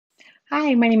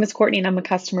Hi, my name is Courtney and I'm a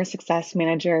customer success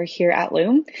manager here at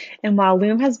Loom. And while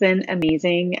Loom has been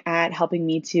amazing at helping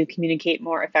me to communicate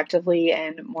more effectively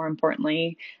and more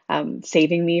importantly,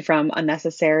 saving me from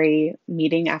unnecessary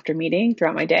meeting after meeting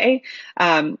throughout my day,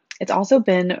 it's also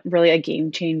been really a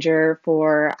game changer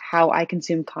for how I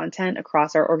consume content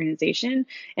across our organization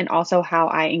and also how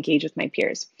I engage with my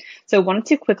peers. So I wanted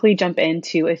to quickly jump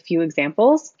into a few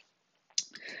examples.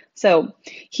 So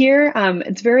here,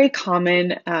 it's very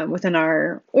common within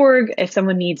our org, if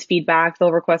someone needs feedback,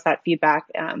 they'll request that feedback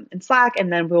in Slack,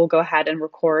 and then we'll go ahead and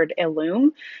record a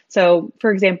Loom. So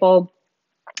for example,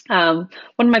 one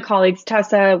of my colleagues,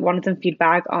 Tessa, wanted some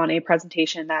feedback on a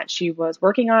presentation that she was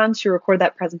working on. She recorded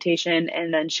that presentation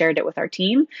and then shared it with our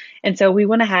team. And so we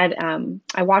went ahead,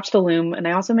 I watched the Loom and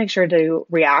I also make sure to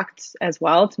react as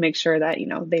well to make sure that,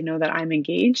 they know that I'm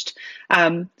engaged.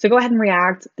 So go ahead and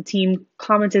react. The team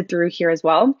commented through here as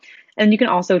well. And you can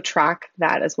also track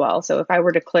that as well. So if I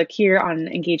were to click here on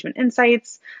engagement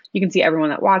insights, you can see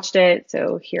everyone that watched it.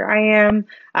 So here I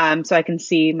am. So I can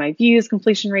see my views,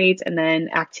 completion rates, and then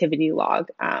activity log.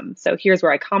 So here's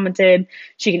where I commented.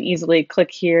 She can easily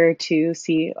click here to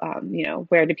see,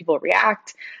 where do people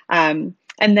react. And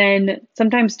then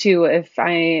sometimes too, if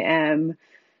I am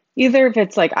either if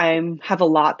it's like I have a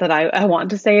lot that I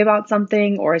want to say about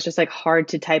something, or it's just like hard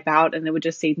to type out and it would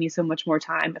just save me so much more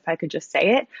time if I could just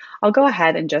say it, I'll go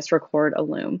ahead and just record a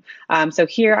Loom. So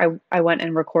here I went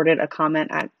and recorded a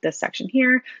comment at this section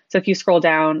here. So if you scroll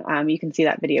down, you can see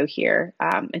that video here,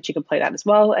 and she could play that as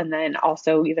well. And then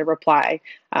also either reply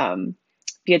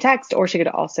via text, or she could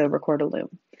also record a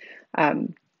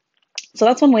Loom. So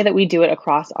that's one way that we do it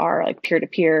across our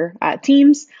peer-to-peer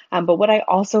teams. But what I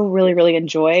also really, really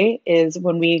enjoy is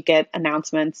when we get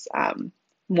announcements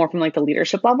more from the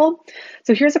leadership level.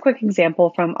 So here's a quick example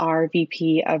from our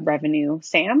VP of Revenue,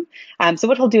 Sam. So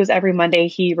what he'll do is every Monday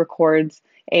he records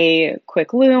a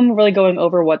quick Loom, really going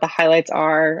over what the highlights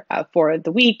are for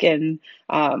the week and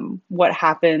what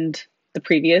happened the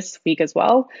previous week as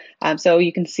well. So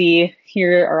you can see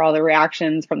here are all the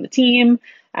reactions from the team.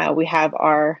 We have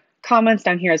our comments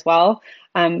down here as well.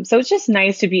 So it's just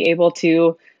nice to be able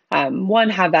to, one,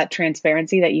 have that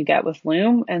transparency that you get with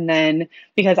Loom. And then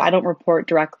because I don't report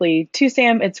directly to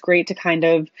Sam, it's great to kind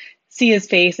of see his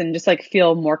face and just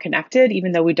feel more connected,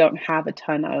 even though we don't have a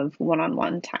ton of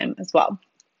one-on-one time as well.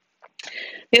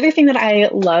 The other thing that I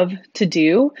love to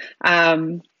do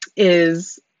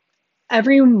is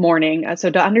every morning,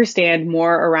 so to understand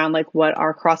more around what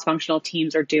our cross-functional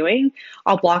teams are doing,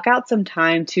 I'll block out some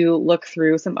time to look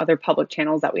through some other public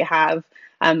channels that we have,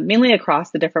 mainly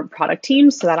across the different product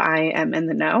teams so that I am in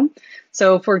the know.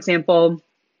 So for example,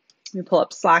 let me pull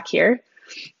up Slack here.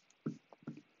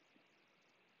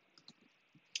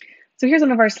 So here's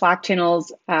one of our Slack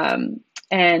channels.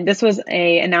 And this was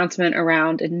an announcement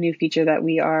around a new feature that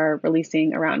we are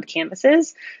releasing around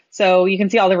canvases. So you can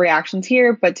see all the reactions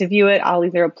here, but to view it, I'll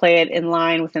either play it in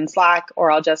line within Slack,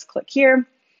 or I'll just click here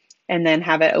and then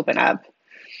have it open up.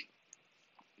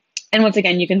 And once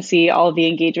again, you can see all of the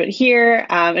engagement here.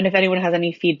 And if anyone has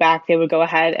any feedback, they would go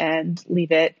ahead and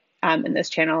leave it in this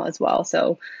channel as well.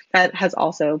 So that has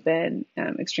also been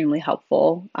extremely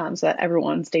helpful so that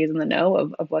everyone stays in the know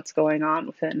of what's going on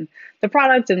within the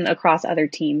product and across other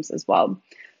teams as well.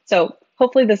 So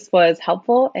hopefully this was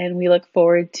helpful, and we look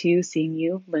forward to seeing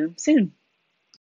you Loom soon.